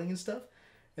heard rattling and stuff.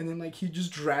 And then like he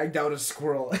just dragged out a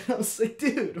squirrel, and I was like,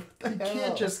 "Dude, what the hell? You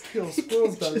can't just kill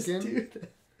squirrels, Just Duncan." do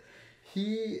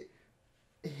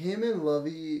that. Him and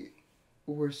Lovey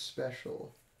were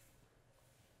special.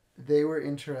 They were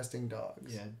interesting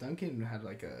dogs. Yeah, Duncan had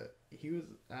like he was,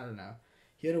 I don't know,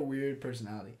 he had a weird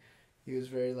personality. He was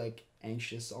very like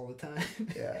anxious all the time.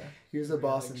 Yeah, he was a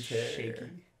Boston like, Terrier.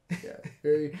 shaky. Yeah,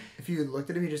 very. If you looked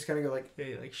at him, you just kind of go like.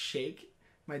 Yeah, like shake.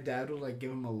 My dad would like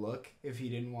give him a look if he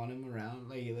didn't want him around.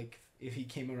 Like if he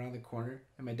came around the corner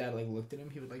and my dad like looked at him,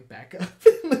 he would like back up.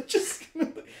 Like just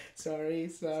like, sorry,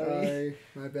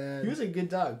 My bad. He was a good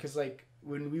dog because like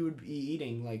when we would be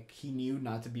eating, like he knew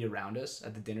not to be around us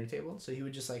at the dinner table, so he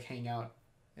would just like hang out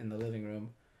in the living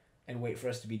room and wait for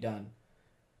us to be done.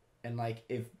 And like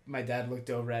if my dad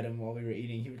looked over at him while we were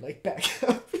eating, he would like back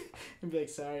up and be like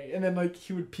sorry, and then like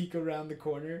he would peek around the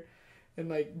corner. And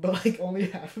but only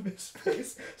half of his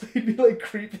face, so he'd be like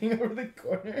creeping over the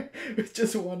corner with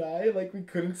just one eye, like we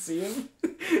couldn't see him.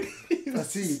 I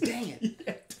see. Dang it!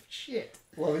 Yeah, shit.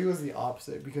 Well, he was the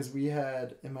opposite because we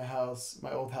had in my house,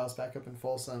 my old house back up in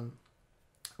Folsom,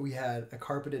 we had a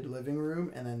carpeted living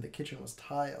room, and then the kitchen was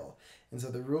tile, and so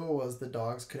the rule was the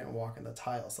dogs couldn't walk in the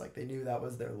tiles, like they knew that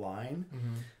was their line.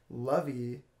 Mm-hmm.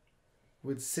 Lovey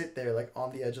would sit there like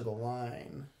on the edge of the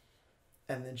line.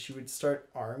 And then she would start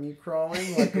army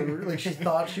crawling, like she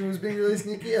thought she was being really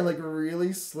sneaky, and like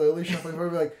really slowly shuffling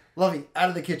forward, like Lovey out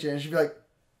of the kitchen, and she'd be like,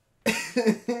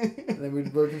 and then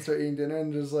we'd look and start eating dinner,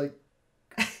 and just like,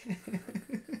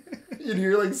 you'd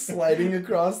hear like sliding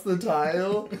across the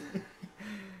tile.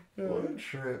 What a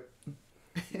trip!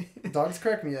 Dogs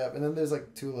crack me up, and then there's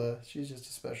like Tula. She's just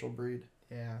a special breed.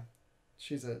 Yeah,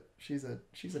 she's a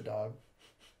dog.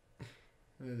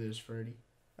 And then there's Ferdy.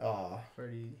 Aw.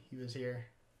 Ferdy, he was here.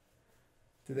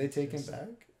 Did they take him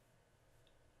back?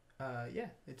 Yeah,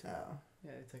 they took. Oh.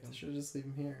 Yeah, they took him. Should just leave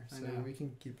him here so we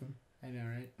can keep him. I know,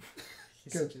 right?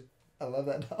 He's Good. I love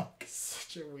that dog.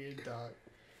 Such a weird dog.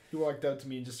 He walked up to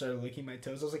me and just started licking my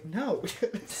toes. I was like, no,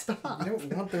 stop. You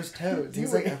don't want those toes.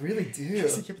 He's like, I really do.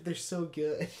 He's like, yeah, but they're so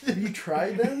good. Have you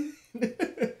tried them?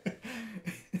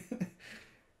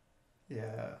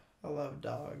 Yeah, I love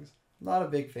dogs. Not a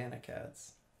big fan of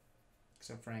cats.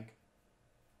 Except Frank.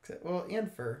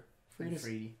 And Fur.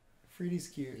 Freedy. Freedy's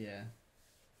cute. Yeah.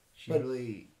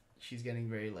 She's getting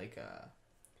very like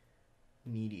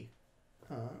needy.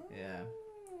 Huh? Yeah.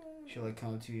 She'll like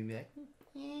come up to you and be like,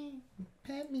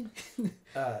 pet me.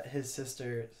 His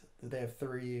sister, they have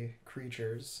 3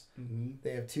 creatures. Mm-hmm.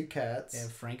 They have 2 cats. They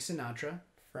have Frank Sinatra,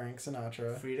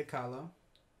 Frida Kahlo,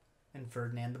 and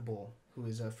Ferdinand the Bull, who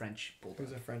is a French bulldog.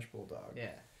 Who's a French bulldog.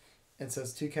 Yeah. And so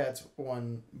it's 2 cats,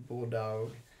 1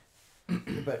 bulldog.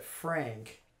 But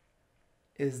Frank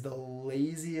is the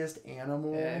laziest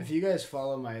animal. Yeah, if you guys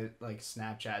follow my like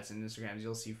Snapchats and Instagrams,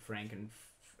 you'll see Frank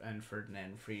and Ferdinand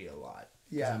and Frida a lot.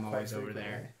 Yeah, I'm always over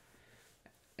there.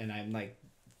 And I'm like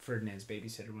Ferdinand's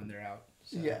babysitter when they're out.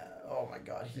 So. Yeah. Oh my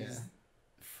God.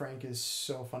 Frank is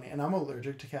so funny, and I'm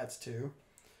allergic to cats too,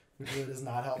 which really does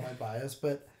not help my bias.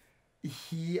 But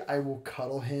I will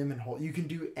cuddle him and hold. You can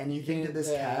do anything to this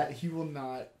cat. He will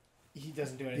not. He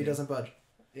doesn't do anything. He doesn't budge.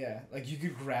 Yeah, like you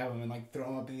could grab him and like throw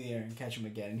him up in the air and catch him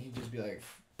again, and he'd just be like.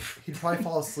 He'd probably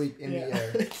fall asleep in the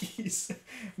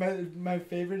air. My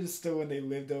favorite is still when they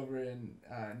lived over in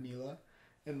Nila,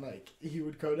 and like he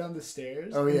would go down the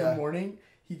stairs. Oh, in yeah. the morning.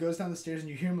 He goes down the stairs and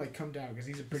you hear him like come down because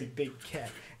he's a pretty big cat.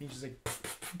 And he just like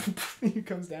he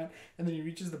comes down and then he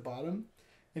reaches the bottom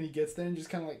and he gets there and just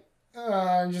kind of like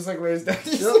and just like lays down.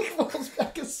 He just like falls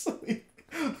back asleep.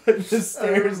 Like the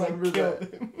stairs like killed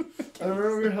him. I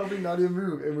remember we were helping Nadia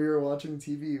move and we were watching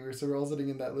TV. So we're all sitting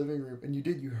in that living room and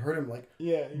you heard him like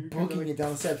booking like, it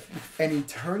down the steps and he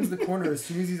turns the corner as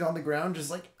soon as he's on the ground, just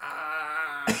like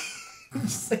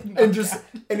just like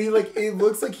and he like it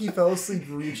looks like he fell asleep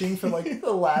reaching for like the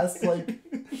last like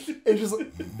it just like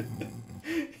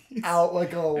out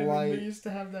like a light. They used to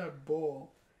have that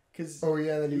bowl because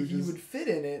then he would fit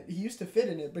in it. He used to fit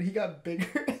in it, but he got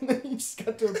bigger and then he just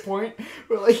got to a point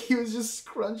where like he was just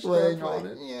scrunched laying up on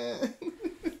like,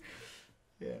 it.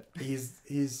 Yeah.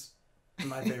 He's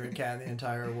my favorite cat in the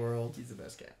entire world. He's the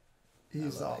best cat.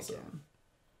 He's cat. awesome.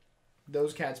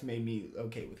 Those cats made me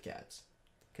okay with cats.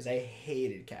 Because I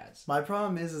hated cats. My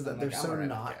problem is that I'm they're like, so I'm alright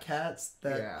not with cats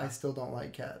that I still don't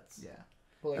like cats. Yeah.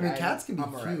 Well, I mean, cats can be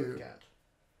I'm alright with cute. cats.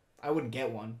 I wouldn't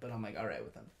get one, but I'm like alright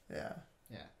with them. Yeah.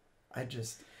 Yeah.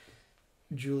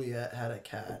 Juliet had a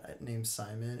cat named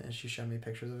Simon, and she showed me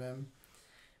pictures of him.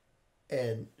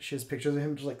 And she has pictures of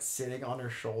him just like sitting on her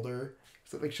shoulder.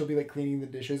 So like she'll be like cleaning the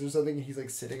dishes or something, and he's like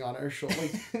sitting on her shoulder.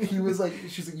 Like he was like,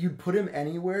 she's like, you'd put him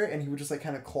anywhere, and he would just like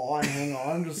kind of claw and hang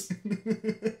on, just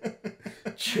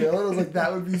chill. And I was like,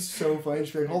 that would be so funny.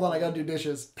 She'd be like, hold on, I gotta do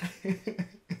dishes.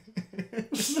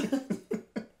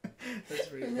 That's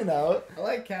pretty Hanging out. I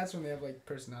like cats when they have like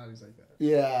personalities like that.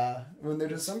 Yeah, when they're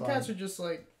just some fun. cats are just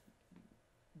like,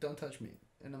 don't touch me,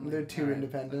 and I'm like, They're too "Alright,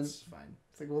 independent." That's fine.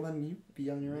 It's like, well, then you be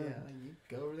on your own. Yeah, like, you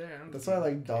go over there. I don't That's care. why I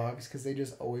like dogs, because they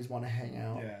just always want to hang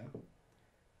out. Yeah.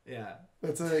 Yeah.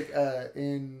 That's like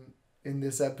in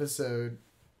this episode,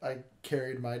 I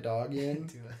carried my dog in,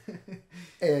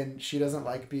 and she doesn't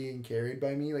like being carried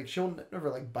by me. Like she'll never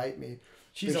like bite me.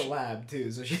 She's a lab too,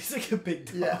 so she's like a big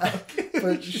dog. Yeah,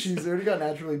 but she's already got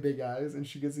naturally big eyes, and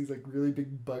she gets these like really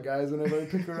big bug eyes whenever I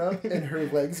pick her up, and her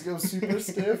legs go super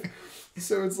stiff.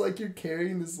 So it's like you're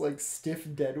carrying this like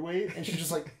stiff dead weight, and she's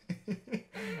just like.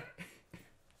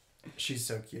 She's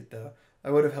so cute though.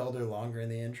 I would have held her longer in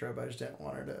the intro, but I just didn't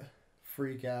want her to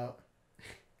freak out.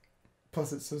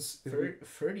 Plus, it's so.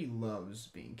 Ferdy loves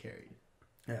being carried.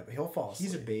 Yeah, but he'll fall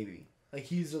asleep. He's a baby. Like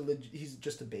he's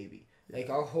just a baby. Like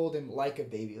I'll hold him like a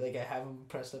baby. Like I have him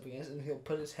pressed up against, and he'll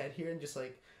put his head here and just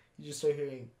like you just start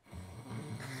hearing.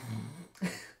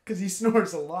 Because he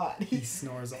snores a lot. He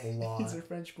snores a lot. He's a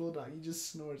French bulldog. He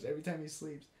just snores every time he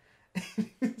sleeps.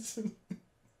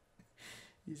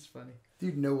 He's funny.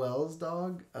 Dude, Noel's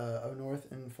dog, up north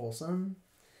in Folsom,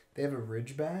 they have a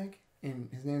Ridgeback, and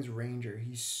his name's Ranger.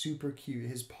 He's super cute.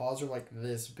 His paws are like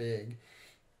this big,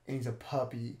 and he's a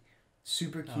puppy.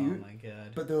 Super cute. Oh my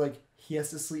god. But they're like, he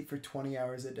has to sleep for 20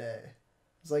 hours a day.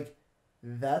 It's like,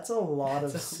 that's a lot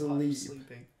of sleep. Lot of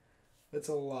sleeping. That's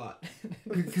a lot.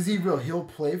 Because he'll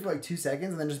play for like 2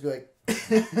 seconds and then just be like...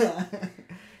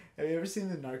 Have you ever seen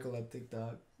the narcoleptic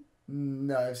dog?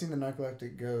 No, I've seen the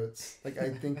narcoleptic goats. Like,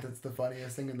 I think that's the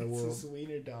funniest thing in the world. It's a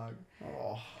wiener dog.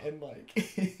 Oh. And like,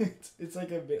 it's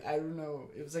like a bit, I don't know,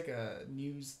 it was like a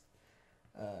news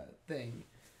thing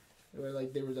where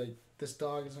like they were like, this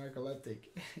dog is narcoleptic,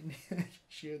 and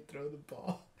she would throw the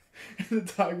ball, and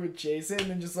the dog would chase it, and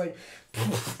then just like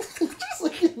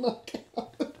get knocked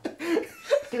out.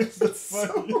 It's the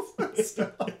funniest.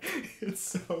 It's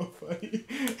so funny.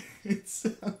 It's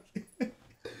so good.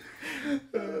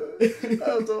 I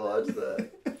have to watch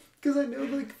that. Because I know,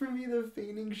 like, for me, the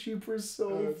fainting sheep were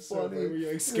so funny.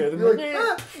 You like scare them, like,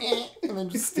 and then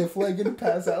just stiff leg and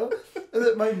pass out. And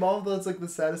then my mom thought it's like the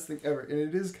saddest thing ever, and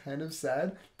it is kind of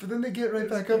sad. But then they get right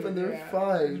back up and they're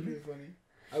fine. It's pretty funny.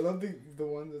 I love the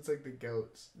one that's like the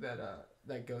goats that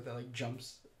goat that like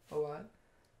jumps a lot.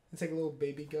 It's like a little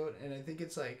baby goat, and I think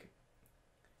it's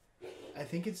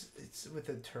with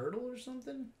a turtle or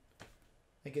something.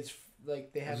 Like it's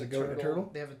like they have a turtle.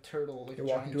 They have a turtle, like a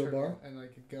giant turtle, and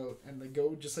like a goat, and the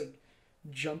goat just like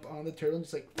jump on the turtle and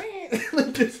just like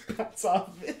like just bounce off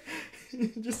of it.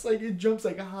 Just like it jumps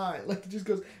like high, like it just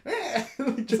goes and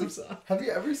like jumps off. Have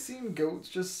you ever seen goats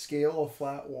just scale a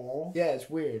flat wall? Yeah, it's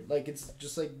weird. Like it's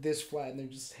just like this flat, and they're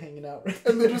just hanging out. Right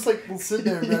and they're just like we'll sit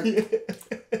there and like,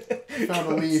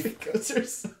 found a leaf. Goats are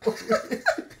so weird.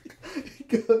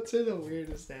 Goats are the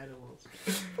weirdest animals.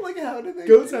 Like how do they?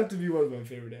 Goats have to be one of my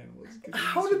favorite animals.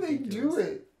 How do they do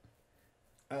it?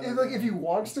 It's like if you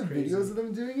watch the videos of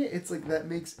them doing it, it's like that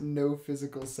makes no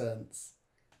physical sense.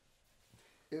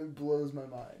 It blows my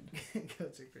mind.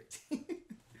 Goats are crazy.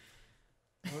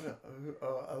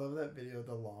 I love that video of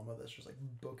the llama that's just like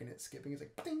booking it, skipping. It's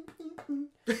like ding, ding,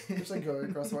 ding. Just like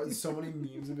going across the water. So many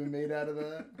memes have been made out of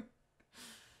that.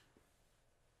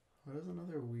 What is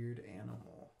another weird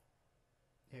animal?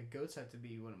 Yeah, goats have to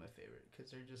be one of my favorite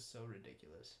because they're just so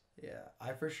ridiculous. Yeah,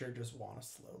 I for sure just want a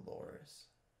slow loris.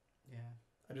 Yeah.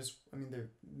 I mean, they're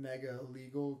mega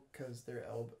illegal because they're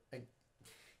like,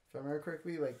 if I remember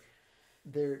correctly, like,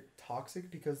 they're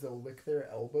toxic because they'll lick their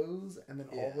elbows and then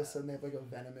all of a sudden they have like a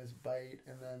venomous bite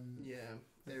and then yeah,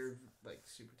 they're like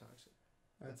super toxic.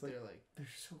 It's like they're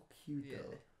so cute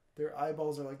though. Their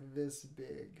eyeballs are like this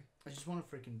big. I just want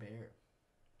a freaking bear.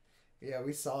 Yeah,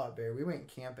 we saw a bear. We went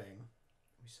camping.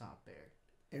 We saw a bear.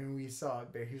 And we saw a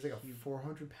bear. He was like a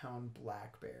 400-pound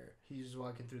black bear. He was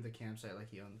walking through the campsite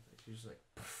like he owned. He was like,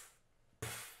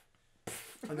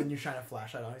 and then you shine a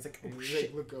flashlight on. He's like, oh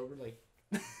shit! Like, look over like.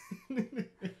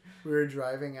 We were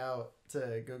driving out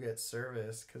to go get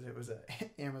service because it was a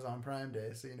Amazon Prime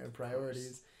Day, so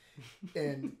priorities.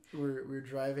 And we're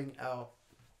driving out.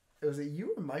 It was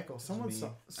you or Michael? Someone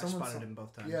spotted him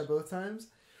both times. Yeah, both times.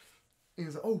 And he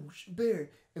was like, "Oh, bear!"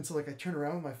 And so like I turned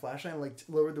around with my flashlight and like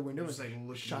lowered the window and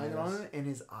like shined on it, and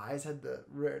his eyes had the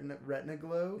retina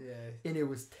glow. Yeah. And it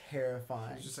was terrifying.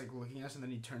 He was just like looking at us, and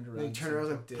then he turned around. And he turned around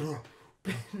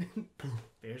like,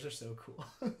 bears are so cool.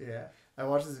 Yeah. I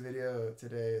watched this video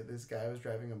today. This guy was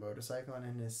driving a motorcycle and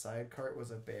in his side cart was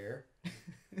a bear.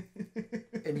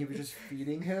 And he was just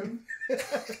feeding him.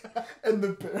 And the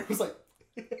bear was like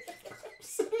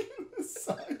sitting in the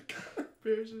side cart.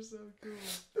 Bears are so cool.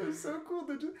 They're so cool.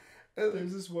 They're just,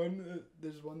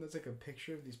 there's one that's like a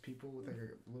picture of these people with like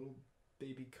a little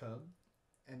baby cub.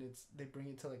 And they bring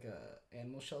it to like a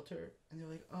animal shelter. And they're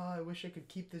like, oh, I wish I could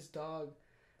keep this dog.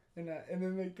 And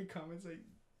then like the comments like,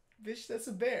 bitch, that's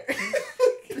a bear.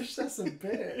 Bitch, that's a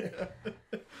bear.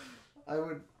 Yeah.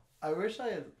 I wish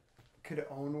I could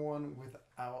own one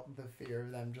without the fear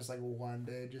of them just like one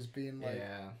day just being like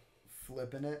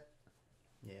flipping it.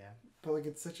 Yeah. But like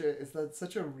it's such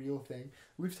a real thing.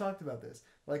 We've talked about this.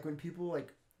 Like when people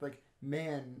like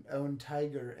man owned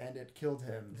tiger and it killed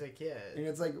him. It's like, yeah. And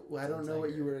it's like, well, I don't know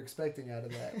what you were expecting out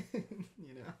of that.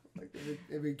 You know? Like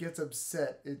if it gets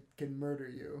upset, it can murder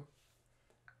you.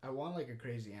 I want like a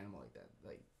crazy animal like that.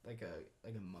 Like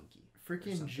a monkey.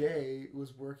 Freaking Jay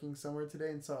was working somewhere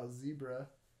today and saw a zebra.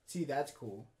 See, that's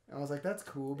cool. And I was like, that's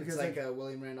cool because it's like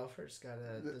William Randolph Hearst got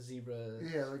the zebra.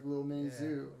 Yeah, like little mini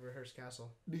zoo over Hearst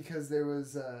Castle. Because there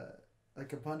was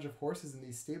like a bunch of horses in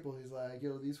these stables. He's like,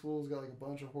 yo, these fools got like a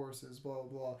bunch of horses, blah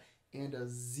blah, and a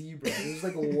zebra. There's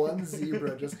like one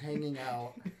zebra just hanging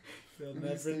out. They'll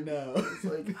never know. It's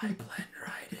like I blend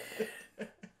right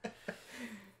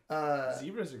in.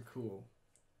 Zebras are cool.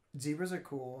 Zebras are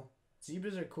cool.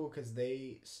 Zebras are cool because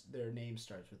their name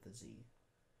starts with a Z.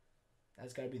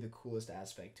 That's got to be the coolest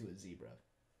aspect to a zebra.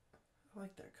 I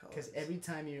like their colors. Because every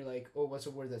time you're like, oh, what's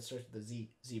a word that starts with a Z?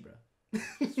 Zebra.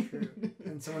 It's true.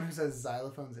 And someone who says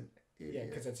xylophone's an idiot. Yeah,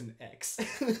 because that's an X.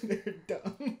 They're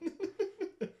dumb.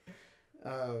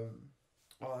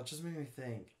 Oh, it just made me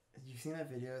think. You've seen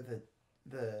that video that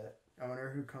the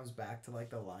owner who comes back to like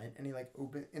the line and he like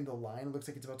in the line looks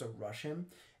like it's about to rush him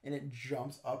and it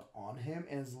jumps up on him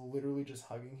and is literally just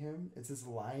hugging him. It's this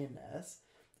lioness.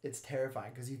 It's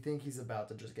terrifying because you think he's about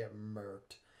to just get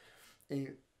murked,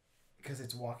 and because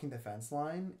it's walking the fence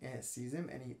line and it sees him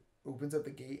and he opens up the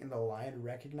gate and the lion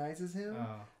recognizes him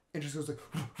and just goes like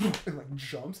and like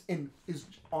jumps and is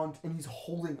on and he's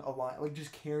holding a lion, like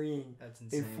just carrying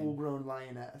a full-grown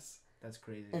lioness. That's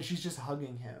crazy. And she's just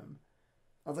hugging him.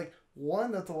 I was like,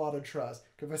 one, that's a lot of trust.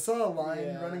 Because if I saw a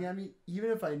lion running at me,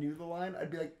 even if I knew the lion, I'd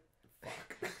be like,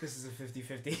 fuck. This is a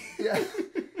 50-50. Yeah.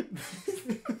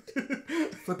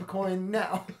 Flip a coin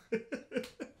now.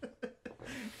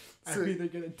 I'm either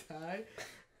going to die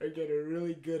or get a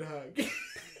really good hug.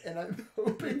 And I'm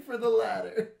hoping for the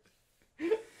latter.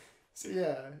 So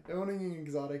yeah, owning an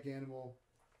exotic animal.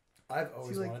 I've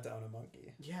always wanted to own a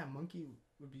monkey. Yeah, monkey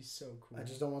would be so cool. I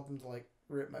just don't want them to like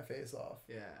rip my face off.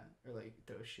 Yeah, or like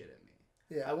throw shit at me.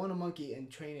 Yeah, I want a monkey and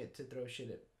train it to throw shit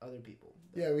at other people.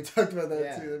 Yeah, we talked about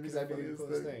that too. That'd be the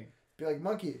coolest thing. Be like,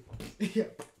 monkey. Yeah.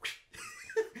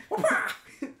 Oh,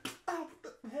 what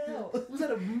the hell? Was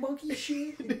that a monkey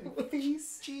shit in my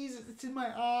face? Jesus, it's in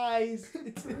my eyes.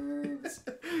 It hurts.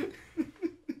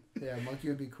 Yeah, monkey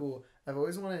would be cool. I've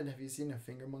always wanted. Have you seen a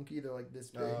finger monkey? They're like this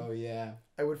big. Oh yeah.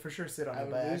 I would for sure sit on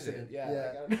it by accident.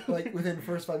 Yeah. Like within the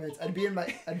first 5 minutes, I'd be in my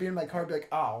car, and be like,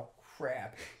 oh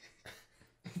crap.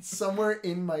 It's somewhere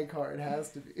in my car. It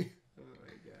has to be. Oh my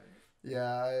god.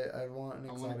 Yeah, I want an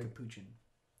exotic. I want a capuchin.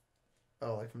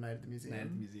 Oh, like from Night at the Museum. Night at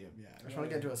the Museum, yeah. I just want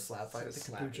to get into a slap fight with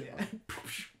the capuchin. Yeah.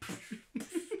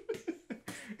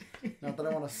 Not that I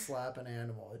want to slap an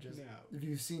animal. It just No. if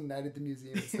you've seen Night at the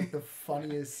Museum, it's like the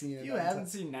funniest scene. If you haven't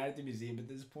seen Night at the Museum at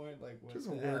this point, like what Just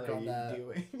the work hell are on you that.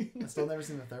 doing? I still never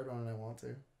seen the third one, and I want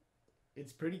to.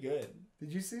 It's pretty good.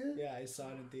 Did you see it? Yeah, I saw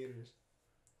it in theaters.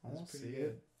 I want It's to pretty see good.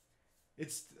 it.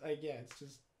 It's like it's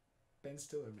just Ben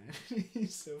Stiller, man.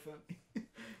 He's so funny.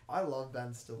 I love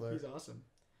Ben Stiller. He's awesome.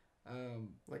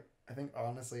 Like I think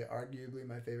honestly, arguably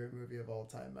my favorite movie of all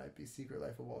time might be Secret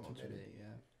Life of Walter Mitty. Yeah.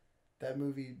 That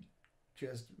movie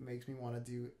just makes me want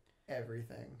to do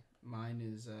everything. Mine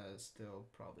is still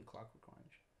probably Clockwork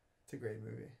Orange, It's a great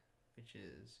movie. which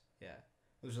is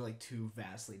those are like two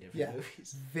vastly different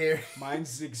movies. Very.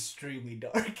 Mine's extremely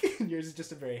dark, and yours is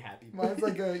just a very happy movie. Mine's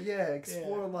like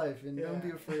explore life and don't be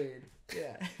Yeah. afraid.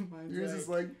 Yeah, mine's Yours is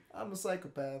like I'm a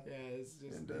psychopath. yeah, it's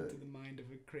just and, into the mind of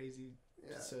a crazy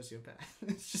Yeah. sociopath.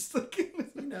 It's just like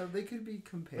You know, they could be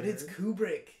compared. but it's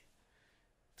Kubrick.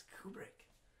 It's Kubrick.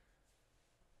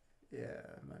 Yeah,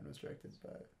 mine was directed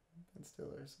by Ben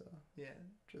Stiller, so Yeah,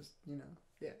 just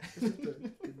yeah. it's just a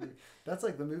good movie. That's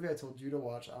like the movie I told you to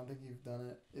watch. I don't think you've done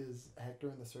it. Is Hector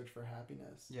in the Search for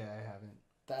Happiness? Yeah, I haven't.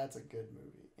 That's a good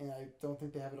movie, and I don't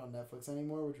think they have it on Netflix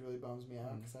anymore, which really bums me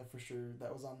out because I for sure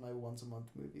that was on my once a month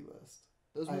movie list.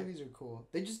 Those movies are cool.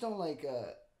 They just don't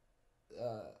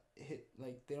hit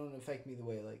like they don't affect me the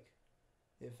way like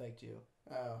they affect you.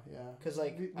 Oh yeah, 'Cause,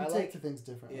 like, we I take like- to things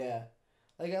differently. Yeah,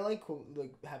 like I like cool,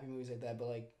 like happy movies like that, but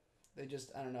like they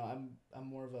just I don't know. I'm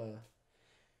more of a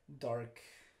dark.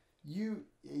 You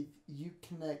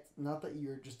connect, not that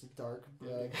you're just a dark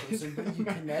Yeah. person, but you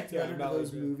connect Yeah, better to not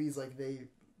those like that. movies. Like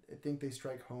I think they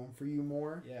strike home for you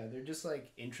more. Yeah, they're just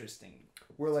like interesting.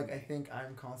 Where like I think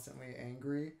I'm constantly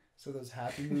angry, so those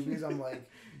happy movies, I'm like,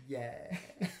 yeah.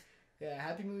 Yeah,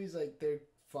 happy movies like they're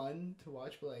fun to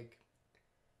watch, but like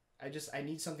I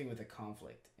need something with a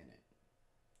conflict in it,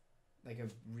 like a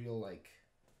real like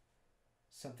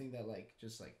something that like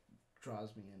just like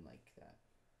draws me in like that.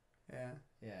 Yeah.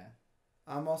 Yeah.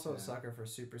 I'm also Yeah. a sucker for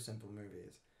super simple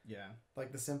movies. Yeah.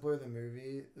 Like the simpler the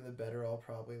movie, the better I'll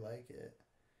probably like it.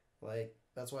 Like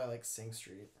that's why I like Sing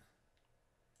Street.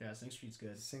 Yeah, Sing Street's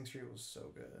good. Sing Street was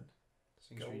so good.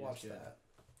 Sing Go Street is watch good. that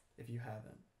if you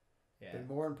haven't. Yeah. But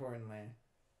more importantly,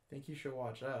 I think you should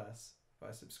watch us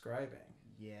by subscribing.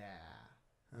 Yeah.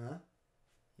 Huh?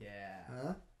 Yeah.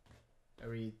 Huh?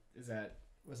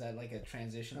 Was that like a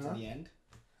transition Huh? to the end?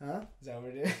 Huh? Is that what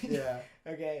we're doing? Yeah.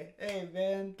 Okay. Hey,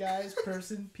 man, guys,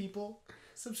 people,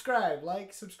 subscribe,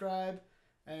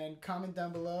 and comment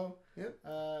down below. Yep.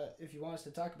 If you want us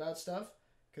to talk about stuff,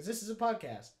 because this is a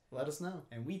podcast, Let us know.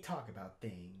 and we talk about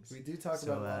things. We do talk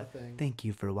about a lot of things. Thank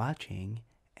you for watching,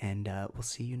 and we'll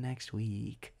see you next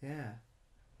week. Yeah.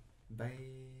 Bye.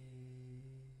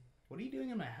 What are you doing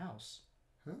in my house?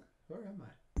 Huh? Where am I?